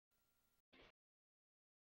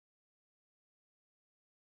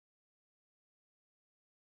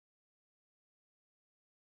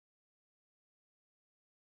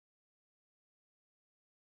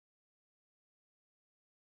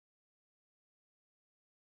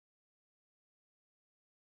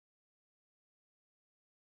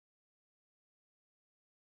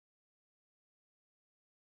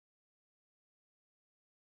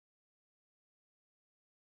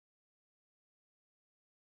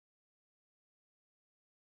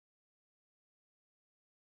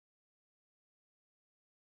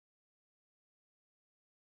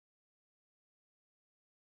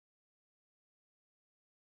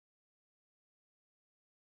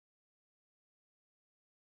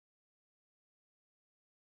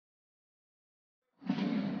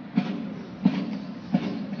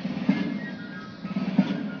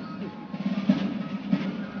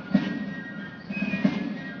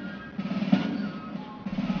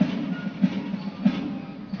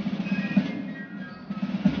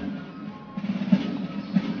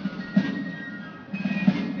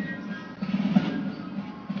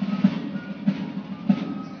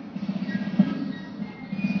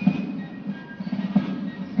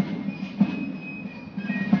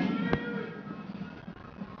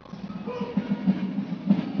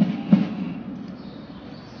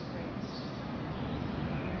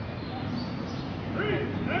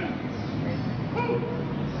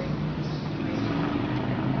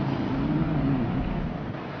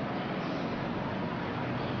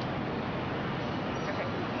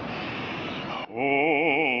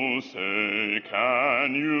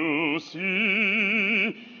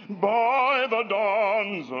by the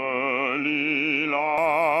dawn's early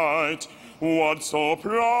light, what so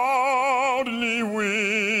proudly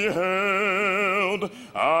we hailed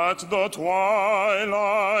at the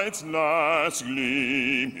twilight's last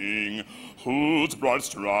gleaming, whose broad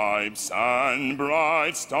stripes and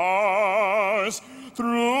bright stars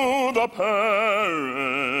through the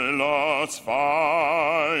perilous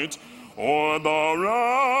fight o'er the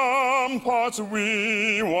ramparts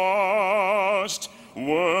we watched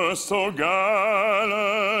were so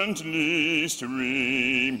gallantly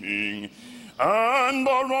streaming, and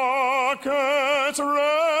the rocket's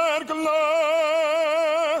red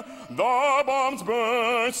glare, the bombs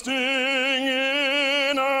bursting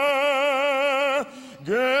in air,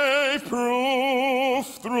 gave proof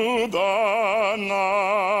through the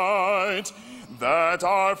night that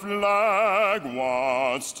our flag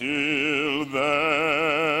was still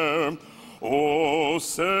there. Oh,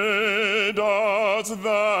 say does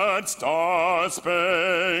that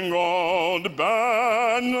star-spangled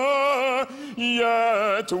banner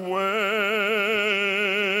yet wave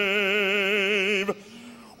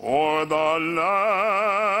o'er the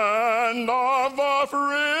land of the free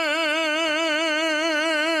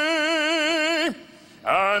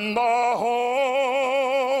and the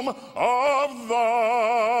home of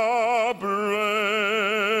the brave?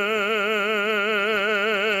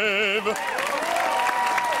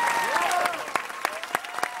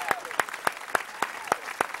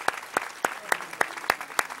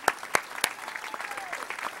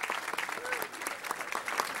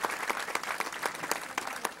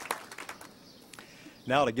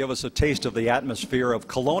 Now, to give us a taste of the atmosphere of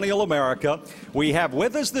colonial America, we have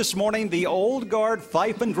with us this morning the Old Guard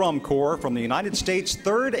Fife and Drum Corps from the United States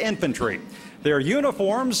 3rd Infantry. Their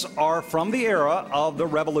uniforms are from the era of the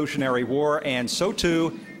Revolutionary War, and so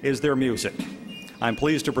too is their music. I'm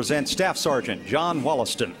pleased to present Staff Sergeant John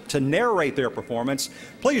Wollaston to narrate their performance.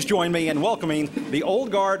 Please join me in welcoming the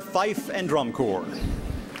Old Guard Fife and Drum Corps.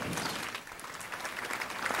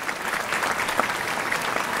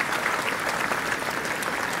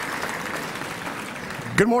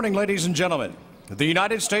 Good morning, ladies and gentlemen. The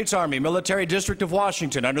United States Army Military District of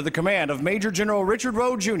Washington, under the command of Major General Richard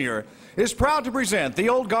Rowe, Jr., is proud to present the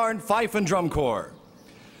Old Guard Fife and Drum Corps.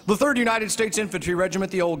 The 3rd United States Infantry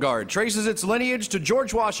Regiment, the Old Guard, traces its lineage to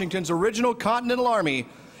George Washington's original Continental Army,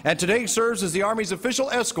 and today serves as the Army's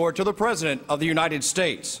official escort to the President of the United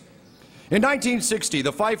States. In 1960,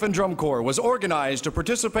 the Fife and Drum Corps was organized to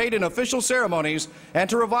participate in official ceremonies and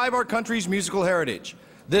to revive our country's musical heritage.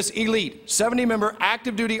 This elite 70-member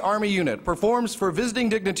active-duty Army unit performs for visiting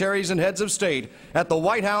dignitaries and heads of state at the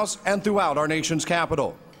White House and throughout our nation's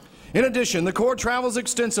capital. In addition, the Corps travels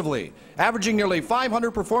extensively, averaging nearly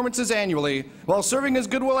 500 performances annually while serving as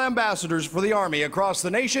goodwill ambassadors for the Army across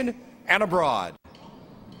the nation and abroad.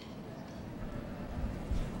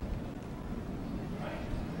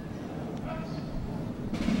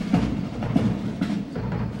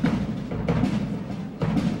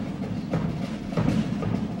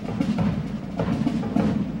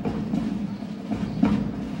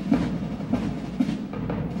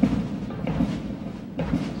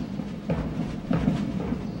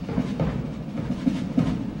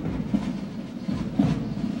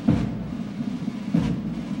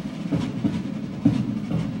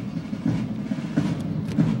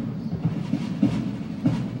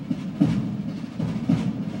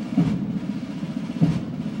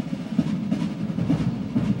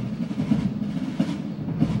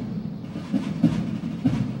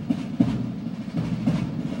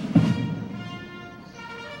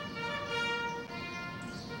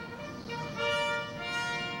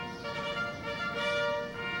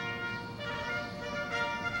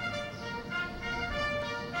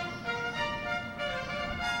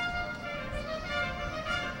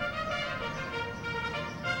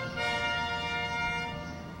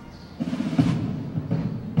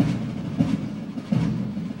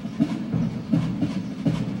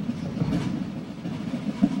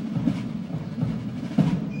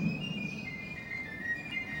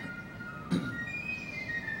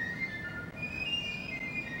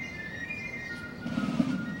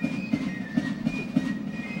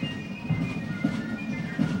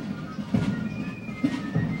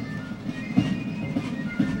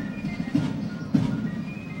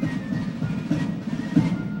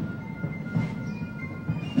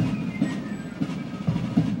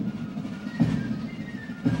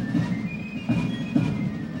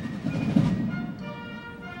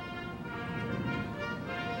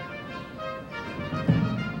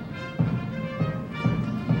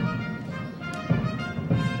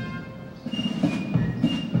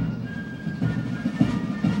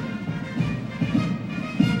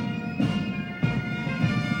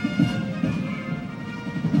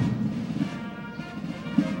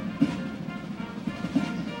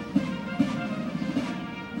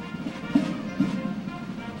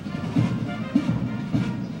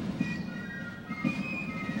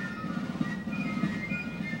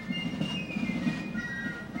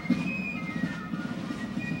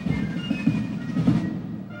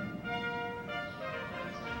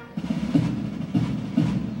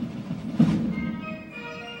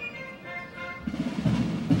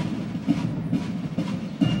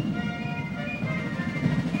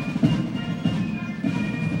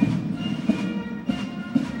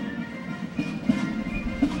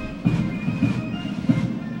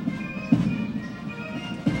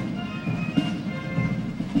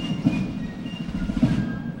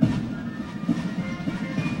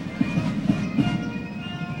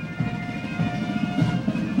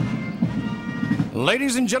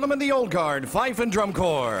 Ladies and gentlemen, the Old Guard Fife and Drum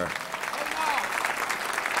Corps.